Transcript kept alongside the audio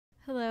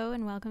Hello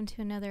and welcome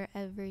to another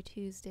Every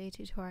Tuesday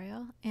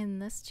tutorial. In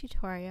this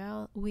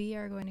tutorial, we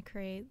are going to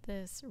create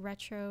this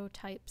retro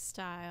type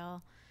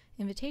style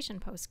invitation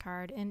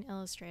postcard in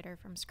Illustrator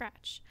from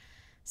scratch.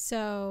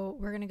 So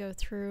we're going to go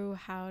through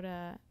how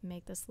to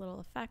make this little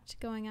effect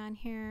going on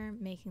here,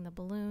 making the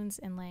balloons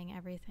and laying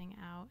everything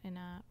out in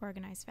an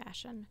organized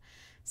fashion.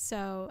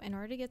 So in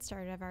order to get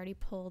started, I've already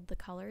pulled the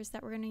colors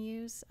that we're going to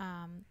use.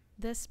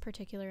 This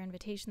particular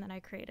invitation that I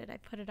created, I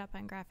put it up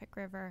on Graphic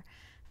River.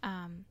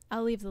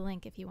 I'll leave the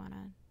link if you want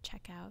to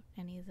check out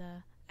any of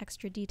the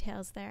extra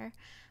details there.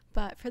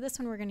 But for this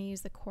one, we're going to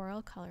use the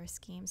coral color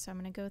scheme. So I'm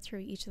going to go through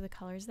each of the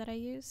colors that I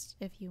used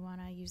if you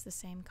want to use the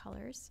same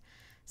colors.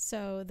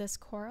 So this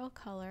coral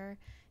color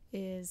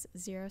is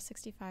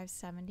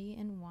 06570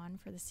 in 1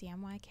 for the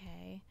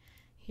CMYK.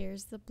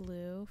 Here's the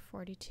blue,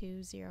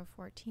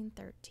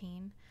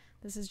 4201413.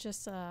 This is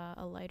just a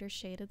lighter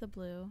shade of the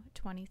blue,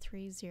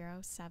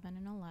 2307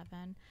 and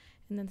 11.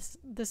 And then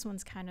this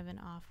one's kind of an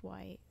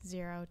off-white,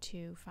 0,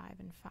 2, 5,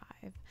 and 5.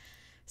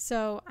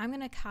 So I'm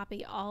going to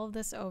copy all of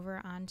this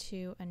over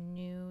onto a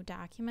new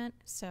document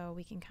so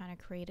we can kind of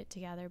create it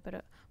together,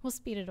 but we'll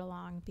speed it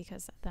along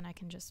because then I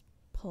can just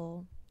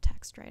pull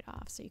text right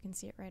off so you can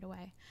see it right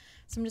away.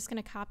 So I'm just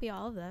going to copy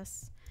all of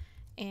this,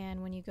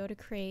 and when you go to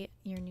create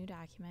your new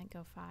document,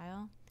 go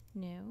File,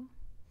 New.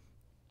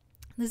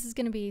 This is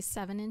going to be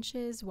 7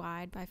 inches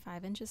wide by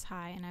 5 inches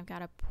high, and I've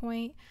got a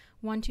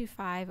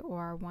 0.125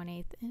 or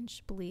 1/8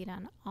 inch bleed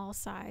on all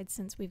sides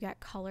since we've got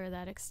color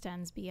that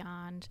extends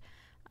beyond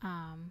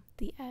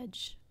the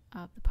edge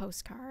of the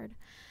postcard.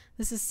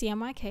 This is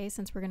CMYK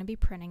since we're going to be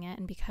printing it,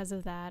 and because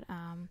of that,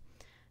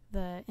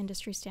 the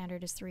industry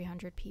standard is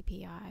 300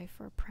 ppi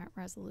for print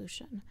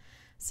resolution.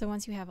 So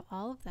once you have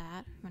all of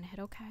that, I'm going to hit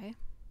OK.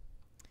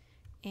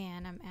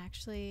 And I'm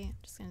actually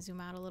just going to zoom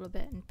out a little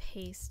bit and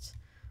paste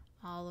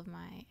all of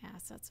my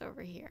assets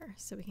over here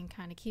so we can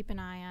kind of keep an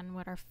eye on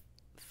what our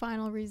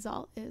final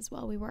result is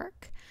while we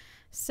work.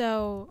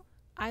 So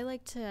I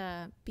like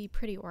to be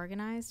pretty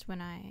organized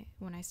when I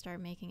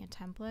start making a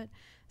template.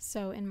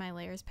 So in my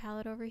layers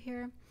palette over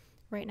here,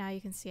 right now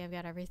you can see I've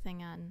got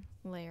everything on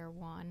layer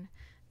 1,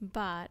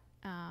 but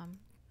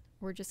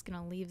we're just going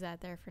to leave that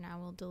there for now.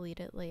 We'll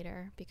delete it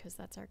later because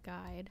that's our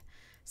guide.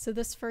 So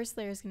this first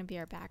layer is going to be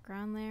our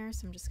background layer,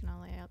 so I'm just going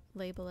to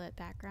label it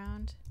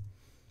background.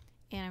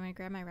 And I'm going to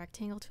grab my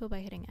rectangle tool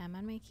by hitting M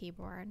on my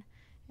keyboard,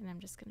 and I'm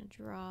just going to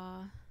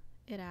draw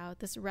it out.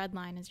 This red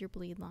line is your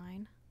bleed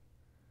line.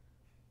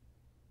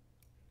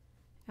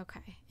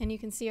 Okay, and you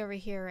can see over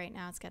here right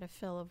now it's got a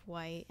fill of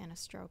white and a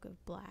stroke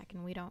of black,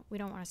 and we don't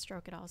want to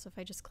stroke it all. So if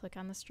I just click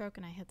on the stroke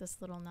and I hit this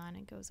little none,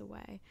 it goes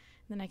away. And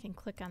then I can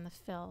click on the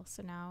fill.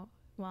 So now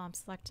while I'm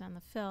selected on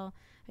the fill,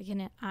 I can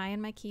hit I on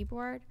my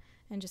keyboard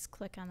and just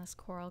click on this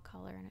coral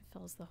color and it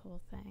fills the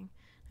whole thing.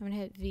 I'm going to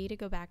hit V to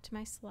go back to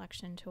my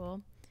selection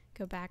tool,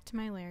 go back to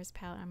my layers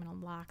palette. I'm going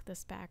to lock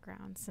this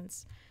background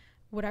since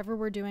whatever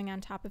we're doing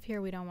on top of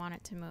here, we don't want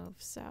it to move.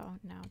 So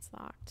now it's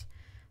locked.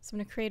 So I'm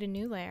going to create a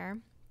new layer.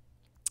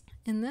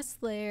 In this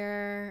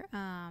layer,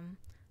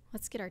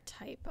 let's get our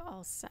type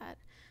all set.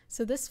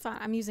 So this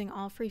font, I'm using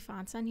all free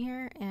fonts on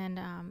here, and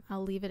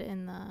I'll leave it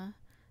in the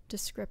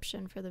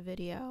description for the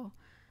video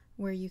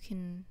where you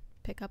can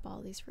pick up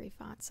all these free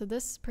fonts. So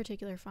this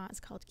particular font is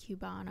called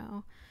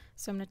Cubano.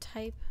 So I'm going to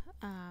type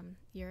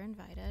You're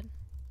Invited.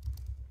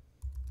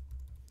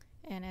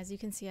 And as you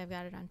can see, I've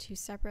got it on 2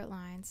 separate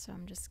lines, so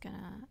I'm just going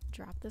to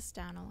drop this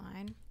down a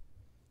line.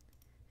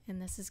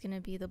 And this is going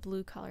to be the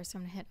blue color, so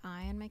I'm going to hit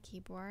I on my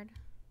keyboard,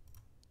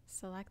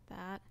 select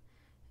that,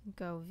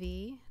 go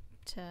V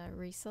to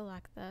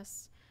reselect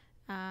this.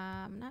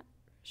 I'm not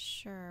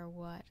sure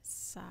what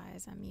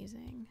size I'm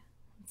using.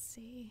 Let's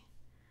see.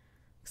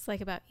 Looks like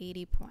about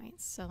 80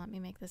 points, so let me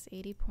make this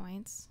 80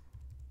 points.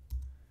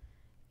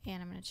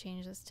 And I'm going to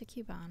change this to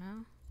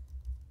Cubano.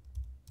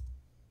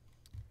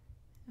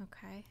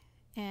 Okay.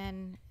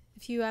 And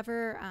if you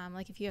ever,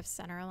 like if you have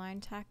center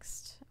aligned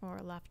text or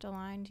left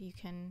aligned, you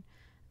can,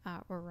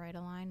 or right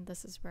aligned,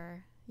 this is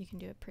where you can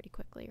do it pretty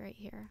quickly right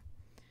here.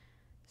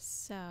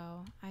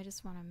 So I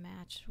just want to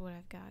match what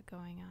I've got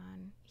going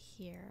on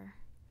here.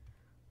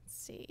 Let's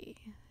see,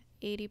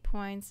 80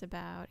 points,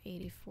 about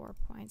 84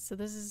 points. So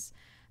this is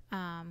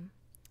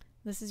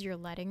your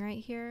leading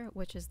right here,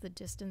 which is the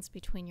distance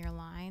between your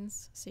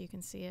lines. So you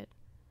can see it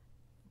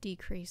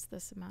decrease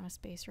this amount of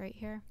space right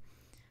here.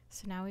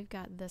 So now we've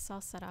got this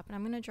all set up, and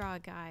I'm going to draw a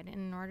guide. And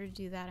in order to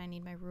do that, I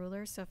need my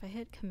ruler. So if I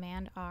hit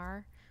Command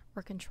R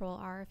or Control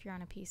R if you're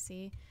on a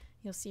PC,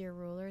 you'll see your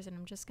rulers, and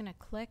I'm just going to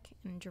click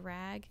and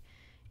drag,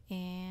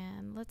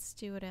 and let's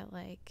do it at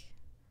like,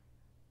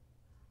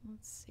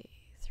 let's see,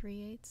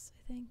 3/8, I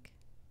think.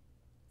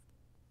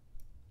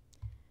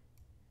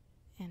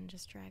 And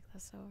just drag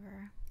this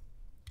over.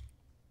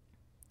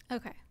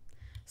 Okay,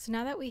 so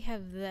now that we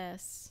have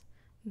this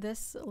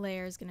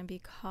layer is going to be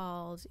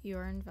called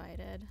You're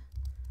Invited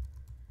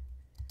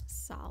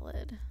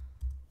Solid.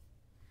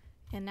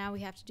 And now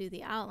we have to do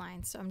the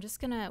outline. So I'm just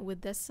gonna,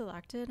 with this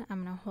selected,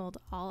 I'm gonna hold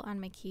Alt on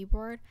my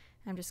keyboard.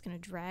 I'm just gonna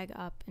drag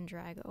up and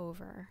drag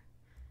over.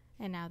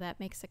 and now that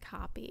makes a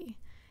copy.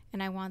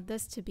 And I want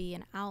this to be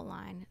an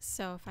outline.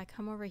 So if I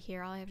come over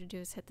here, all I have to do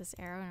is hit this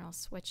arrow and it'll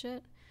switch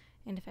it.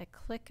 And if I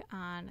click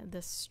on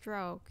the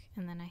stroke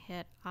and then I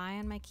hit I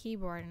on my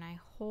keyboard and I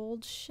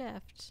hold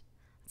shift,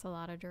 that's a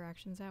lot of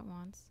directions at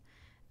once,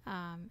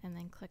 and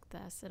then click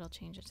this, it'll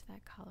change it to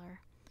that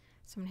color.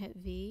 So I'm gonna hit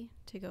V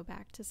to go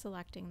back to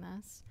selecting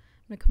this.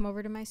 I'm gonna come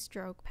over to my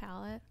stroke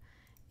palette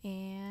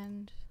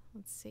and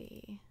let's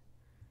see,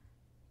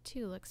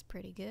 2 looks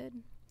pretty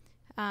good.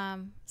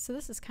 So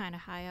this is kind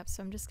of high up,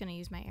 so I'm just going to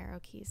use my arrow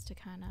keys to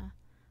kind of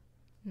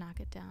knock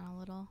it down a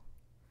little.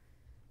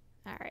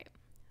 Alright,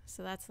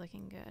 so that's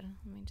looking good.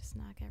 Let me just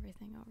knock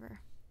everything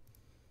over.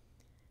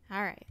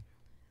 Alright,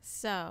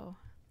 so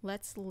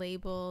let's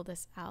label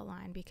this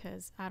outline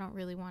because I don't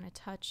really want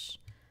to touch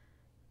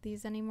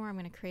these anymore. I'm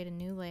going to create a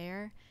new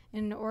layer.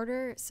 In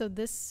order, so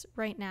this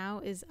right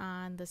now is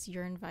on this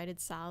Your Invited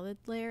Solid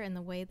layer, and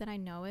the way that I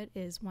know it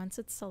is once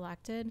it's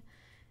selected,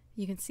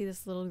 you can see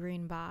this little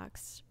green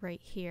box right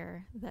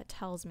here that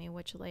tells me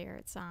which layer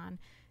it's on.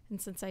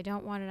 And since I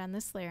don't want it on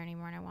this layer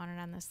anymore and I want it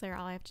on this layer,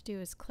 all I have to do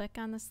is click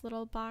on this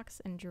little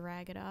box and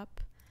drag it up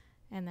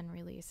and then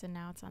release, and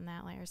now it's on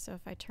that layer. So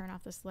if I turn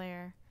off this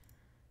layer,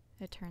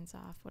 it turns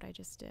off what I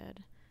just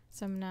did.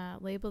 So I'm going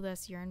to label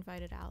this Your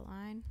Invited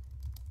Outline.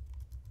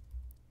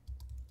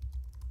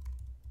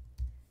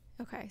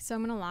 Okay, so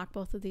I'm going to lock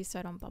both of these so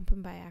I don't bump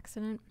them by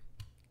accident.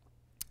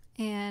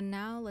 And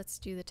now let's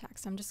do the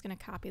text. I'm just going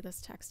to copy this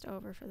text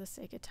over for the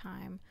sake of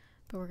time,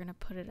 but we're going to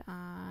put it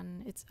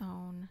on its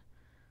own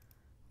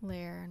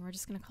layer, and we're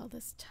just going to call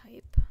this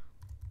type.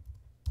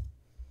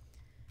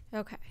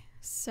 Okay,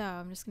 so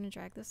I'm just going to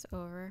drag this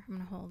over. I'm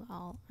going to hold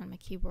Alt on my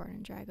keyboard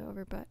and drag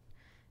over, but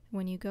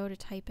when you go to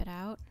type it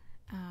out,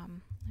 let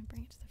me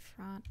bring it to the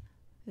front.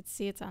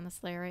 See, it's on this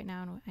layer right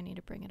now, and I need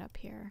to bring it up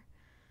here.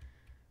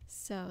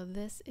 So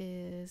this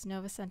is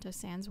Novecento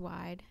Sans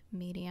Wide,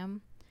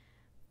 medium,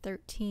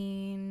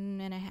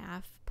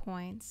 13.5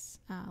 points.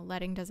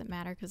 Leading doesn't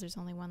matter because there's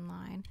only one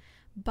line,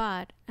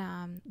 but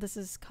this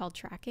is called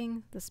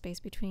tracking, the space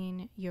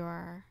between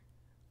your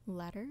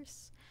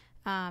letters.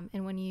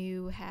 And when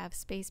you have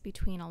space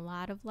between a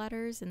lot of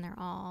letters and they're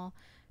all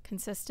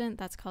consistent,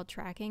 that's called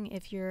tracking.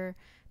 If you're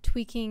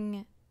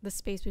tweaking the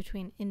space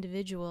between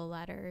individual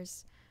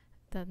letters,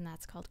 then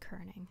that's called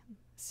kerning.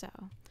 So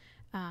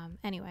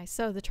anyway,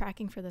 so the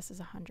tracking for this is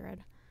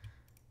 100,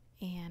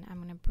 and I'm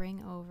going to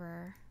bring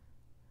over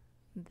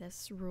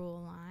this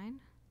rule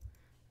line.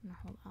 I'm going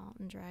to hold Alt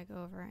and drag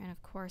over, and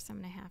of course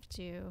I'm going to have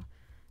to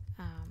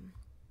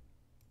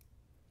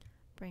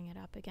bring it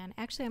up again.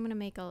 Actually, I'm going to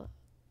make a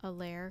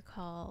layer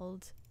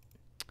called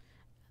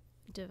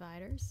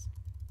dividers,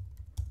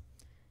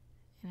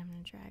 and I'm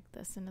going to drag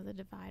this into the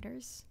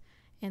dividers,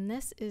 and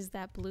this is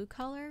that blue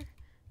color,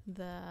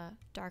 the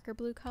darker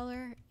blue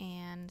color,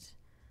 and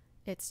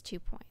it's 2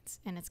 points,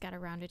 and it's got a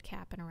rounded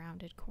cap and a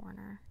rounded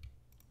corner.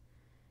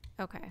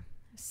 Okay,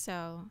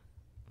 so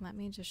let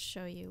me just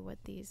show you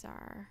what these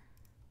are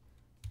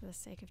for the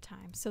sake of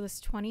time. So this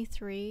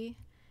 23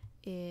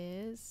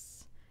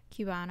 is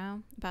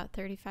Cubano, about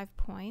 35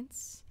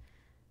 points,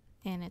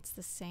 and it's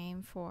the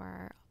same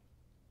for,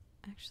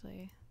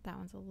 actually that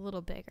one's a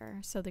little bigger.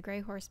 So the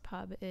Gray Horse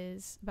Pub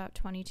is about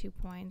 22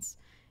 points,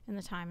 and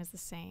the time is the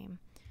same.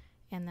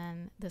 And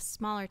then the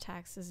smaller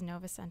text is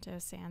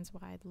Novecento Sans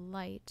Wide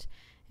Light,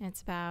 and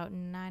it's about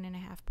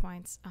 9.5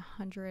 points,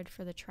 100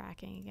 for the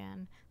tracking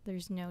again.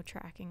 There's no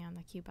tracking on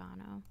the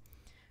Cubano.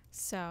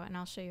 So, and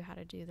I'll show you how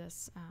to do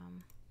this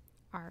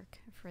arc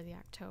for the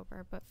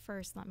October, but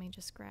first let me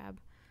just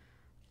grab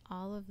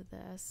all of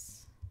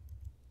this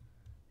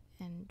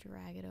and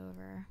drag it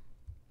over.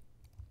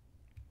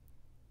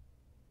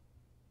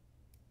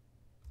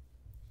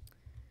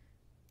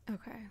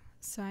 Okay,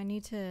 so I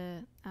need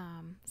to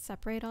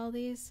separate all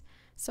these.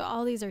 So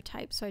all these are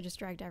types, so I just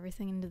dragged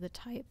everything into the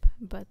type,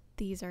 but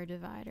these are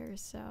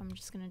dividers, so I'm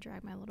just going to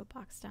drag my little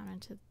box down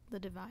into the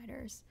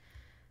dividers.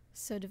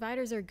 So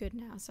dividers are good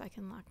now, so I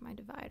can lock my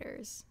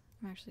dividers.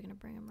 I'm actually going to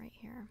bring them right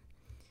here.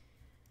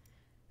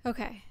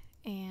 Okay,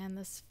 and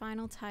this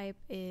final type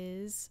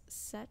is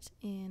set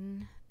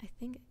in, I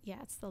think,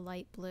 yeah, it's the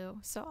light blue.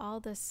 So all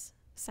this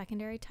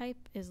secondary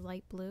type is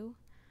light blue.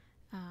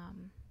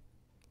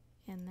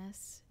 And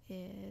this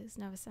is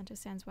Novecento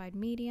Sans Wide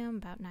Medium,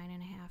 about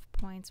 9.5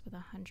 points with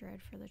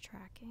 100 for the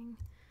tracking.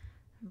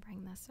 And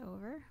bring this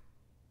over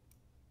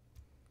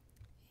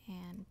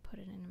and put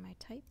it into my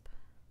type.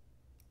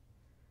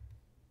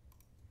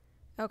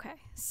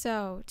 Okay,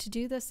 so to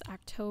do this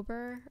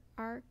October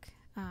arc,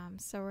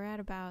 so we're at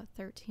about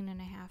 13.5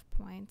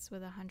 points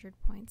with 100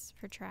 points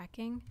for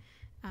tracking.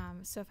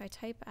 So if I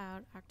type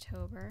out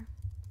October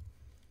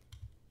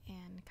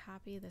and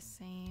copy the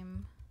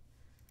same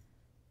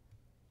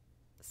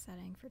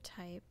setting for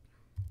type,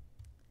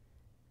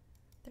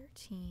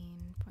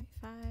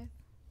 13.5.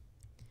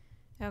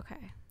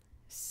 Okay,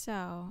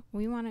 so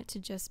we want it to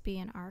just be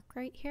an arc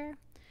right here.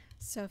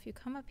 So if you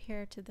come up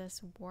here to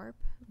this warp,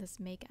 this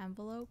make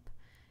envelope,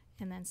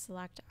 and then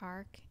select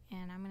arc,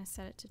 and I'm going to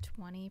set it to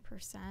 20%,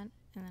 and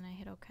then I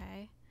hit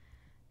OK,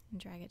 and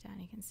drag it down.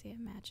 You can see it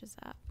matches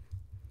up.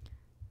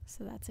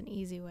 So that's an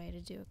easy way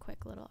to do a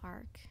quick little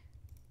arc.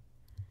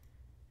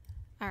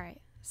 All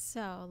right,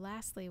 so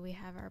lastly we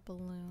have our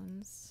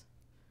balloons.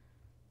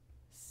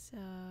 So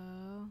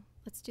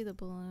let's do the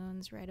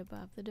balloons right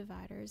above the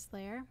dividers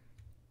layer.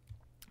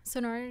 So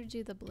in order to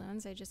do the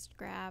balloons, I just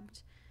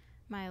grabbed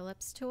my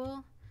ellipse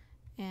tool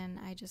and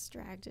I just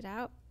dragged it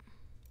out.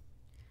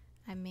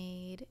 I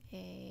made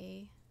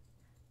a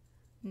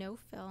no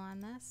fill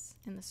on this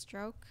in the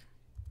stroke.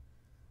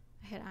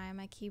 I hit I on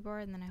my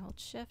keyboard and then I hold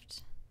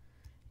shift,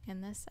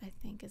 and this I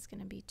think is going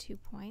to be 2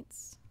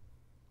 points.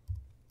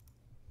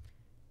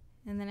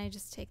 And then I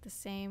just take the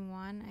same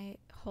one, I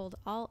hold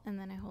Alt and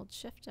then I hold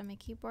shift on my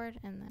keyboard,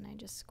 and then I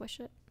just squish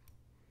it.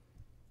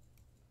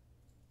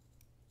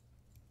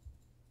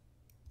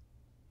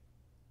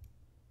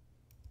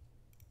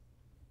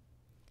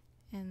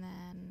 And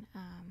then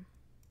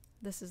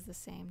this is the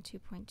same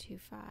 2.25.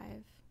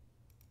 Let's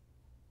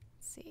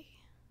see,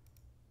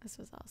 this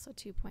was also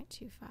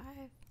 2.25.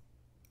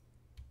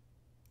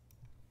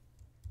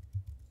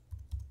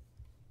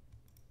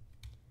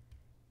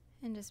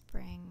 And just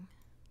bring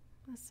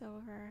this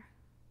over.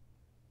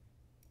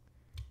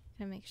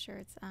 Gonna make sure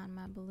it's on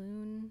my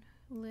balloon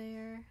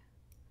layer,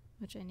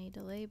 which I need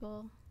to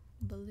label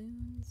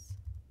balloons.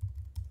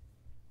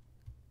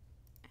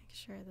 Make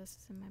sure this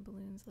is in my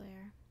balloons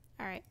layer.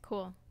 All right,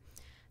 cool.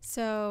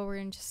 So we're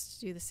gonna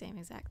just do the same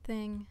exact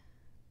thing.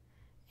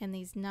 And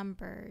these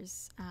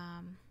numbers,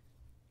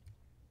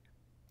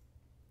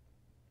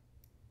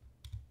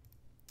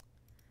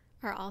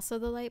 are also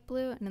the light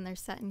blue, and then they're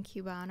set in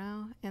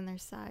Cubano, and their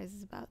size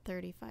is about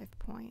 35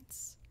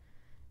 points.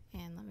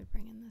 And let me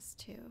bring in this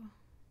too.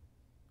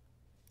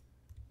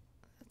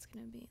 That's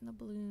gonna be in the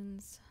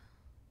balloons.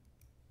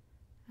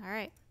 All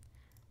right,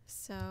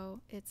 so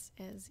it's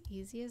as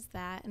easy as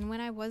that. And when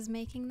I was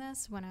making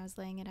this, when I was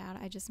laying it out,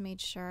 I just made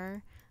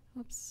sure,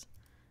 oops,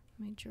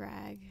 let me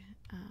drag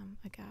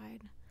a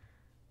guide.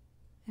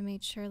 I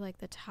made sure like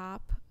the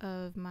top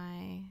of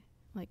my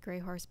like Gray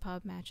Horse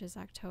Pub matches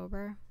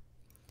October.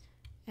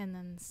 And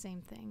then the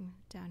same thing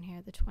down here,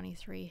 the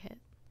 23 hit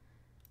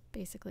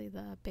basically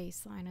the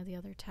baseline of the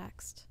other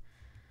text.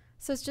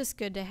 So it's just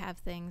good to have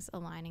things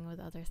aligning with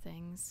other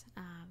things.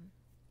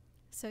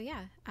 So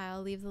yeah,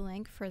 I'll leave the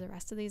link for the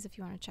rest of these if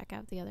you want to check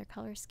out the other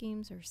color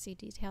schemes or see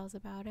details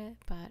about it.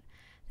 But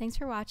thanks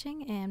for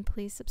watching, and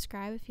please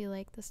subscribe if you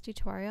like this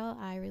tutorial.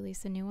 I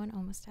release a new one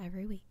almost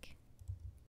every week.